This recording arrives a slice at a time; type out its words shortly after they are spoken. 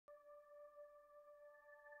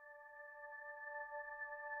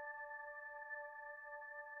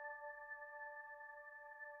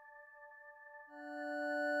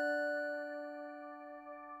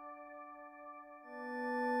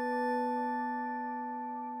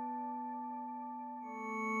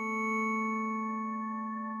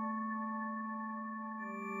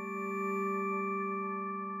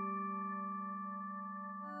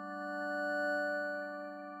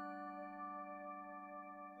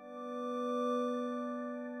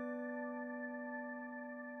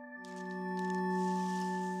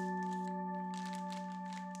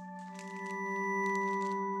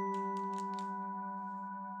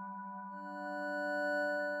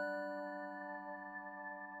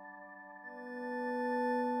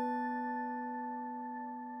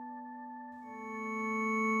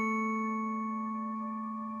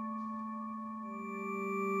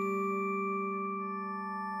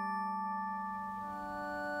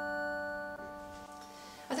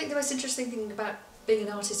think the most interesting thing about being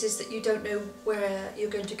an artist is that you don't know where you're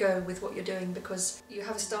going to go with what you're doing, because you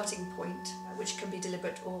have a starting point which can be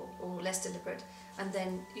deliberate or less deliberate, and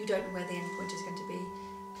then you don't know where the end point is going to be.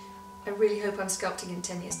 I really hope I'm sculpting in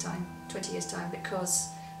 10 years' time, 20 years' time, because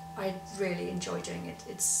I really enjoy doing it.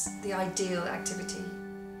 It's the ideal activity.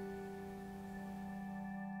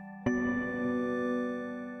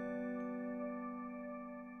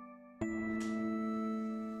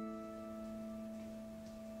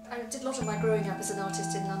 I did a lot of my growing up as an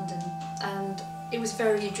artist in London, and it was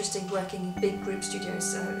very interesting working in big group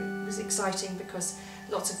studios. It was exciting because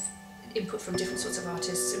lots of input from different sorts of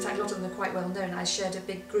artists. In fact, a lot of them are quite well known. I shared a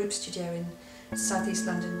big group studio in South East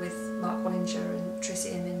London with Mark Wallinger and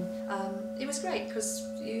Tracy Emin. It was great because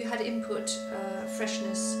you had input,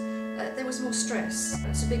 freshness, there was more stress.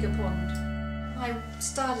 It's a bigger pond. My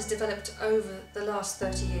style has developed over the last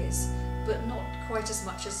 30 years, but not quite as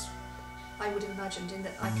much as I would have imagined, in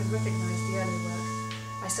that I can recognise the early work.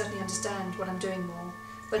 I certainly understand what I'm doing more,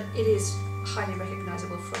 but it is highly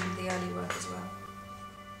recognisable from the early work as well.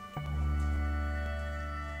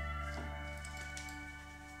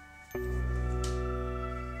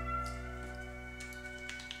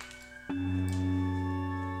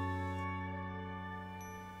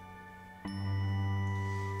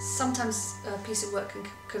 Sometimes a piece of work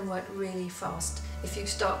can work really fast. If you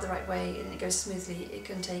start the right way and it goes smoothly, it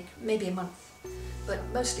can take maybe a month, but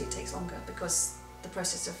mostly it takes longer because the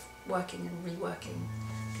process of working and reworking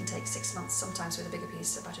can take 6 months, sometimes with a bigger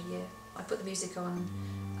piece about a year. I put the music on,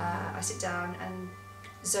 I sit down and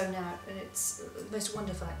zone out, and it's the most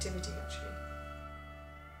wonderful activity actually.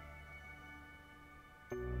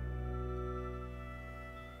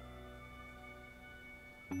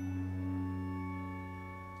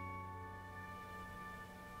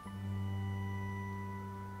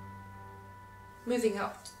 Moving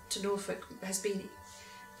up to Norfolk has been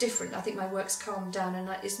different. I think my work's calmed down and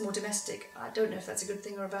it's more domestic. I don't know if that's a good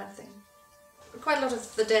thing or a bad thing. Quite a lot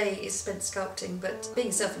of the day is spent sculpting, but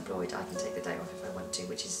being self-employed, I can take the day off if I want to,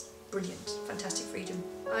 which is brilliant, fantastic freedom.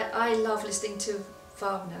 I love listening to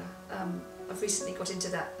Wagner. I've recently got into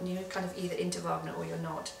that, and you're kind of either into Wagner or you're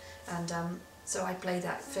not. And so I play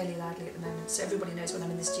that fairly loudly at the moment, so everybody knows when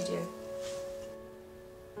I'm in the studio.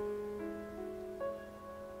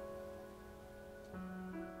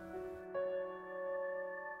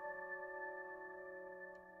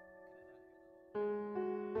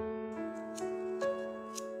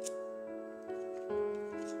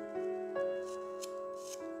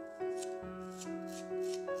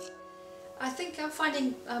 I think I'm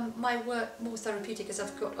finding my work more therapeutic as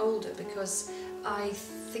I've got older, because I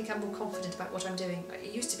think I'm more confident about what I'm doing.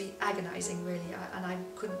 It used to be agonising really, and I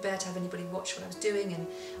couldn't bear to have anybody watch what I was doing, and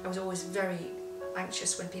I was always very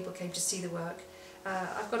anxious when people came to see the work.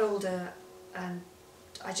 I've got older and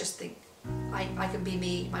I just think I can be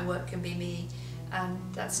me, my work can be me, and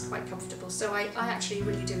that's quite comfortable. So I actually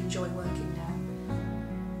really do enjoy working now.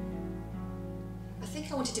 I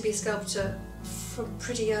think I wanted to be a sculptor from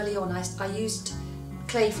pretty early on. I used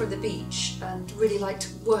clay from the beach and really liked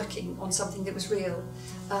working on something that was real.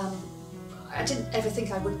 I didn't ever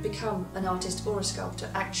think I would become an artist or a sculptor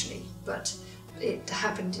actually, but it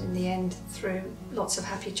happened in the end through lots of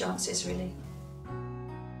happy chances really.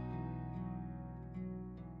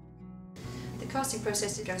 The casting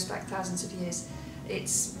process, it goes back thousands of years.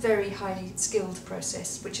 It's a very highly skilled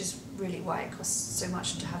process, which is really why it costs so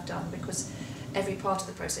much to have done, because every part of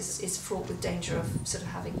the process is fraught with danger of sort of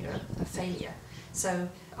having a failure. So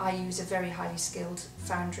I use a very highly skilled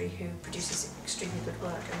foundry who produces extremely good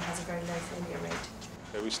work and has a very low failure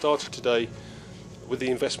rate. We started today with the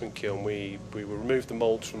investment kiln. We removed the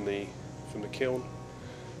moulds from the kiln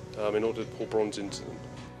in order to pour bronze into them.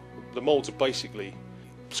 The moulds are basically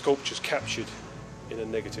sculptures captured in a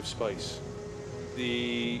negative space.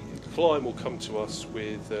 The client will come to us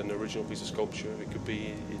with an original piece of sculpture. It could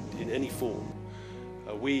be in any form.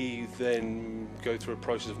 We then go through a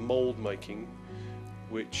process of mould making,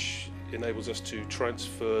 which enables us to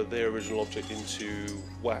transfer their original object into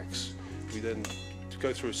wax. We then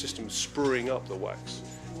go through a system of spruing up the wax,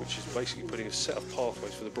 which is basically putting a set of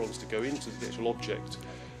pathways for the bronze to go into the actual object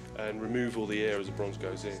and remove all the air as the bronze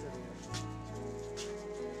goes in.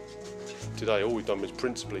 Today all we've done is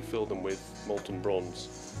principally fill them with molten bronze.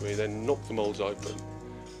 We then knock the moulds open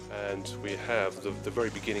and we have the very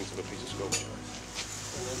beginnings of a piece of sculpture.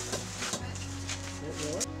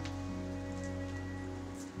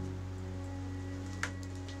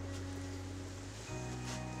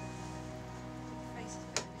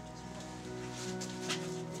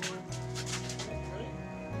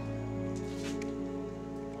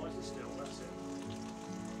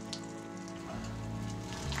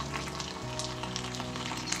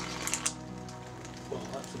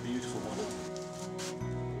 beautiful one.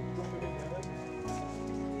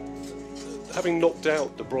 Having knocked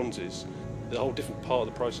out the bronzes, the whole different part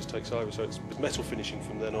of the process takes over, so it's metal finishing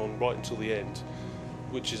from then on right until the end,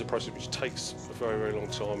 which is a process which takes a very, very long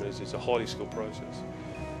time and is a highly skilled process.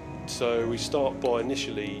 So we start by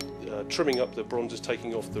initially trimming up the bronzes,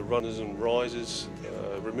 taking off the runners and risers,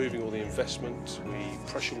 removing all the investment. We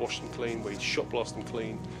pressure wash them clean, we shot blast them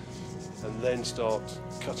clean, and then start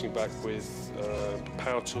cutting back with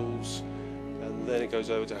power tools, and then it goes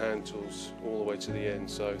over to hand tools all the way to the end.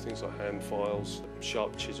 So things like hand files,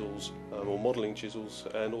 sharp chisels, or modelling chisels,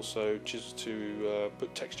 and also chisels to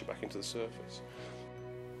put texture back into the surface.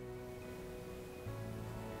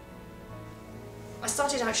 I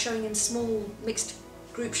started out showing in small mixed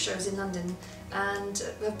group shows in London, and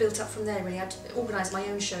I've built up from there really. I'd organised my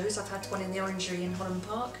own shows. I've had one in the Orangery in Holland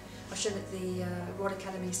Park. I've shown at the Royal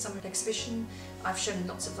Academy Summer Exhibition. I've shown in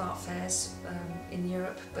lots of art fairs in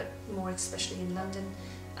Europe, but more especially in London.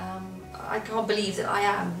 I can't believe that I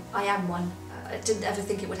am one. I didn't ever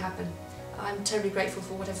think it would happen. I'm terribly grateful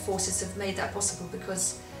for whatever forces have made that possible,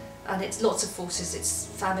 and it's lots of forces. It's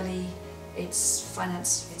family, it's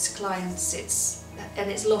finance, it's clients,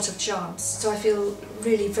 and it's a lot of chance. So I feel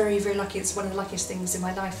really very, very lucky. It's one of the luckiest things in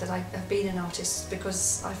my life that I have been an artist,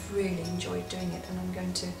 because I've really enjoyed doing it, and I'm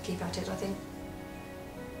going to keep at it, I think.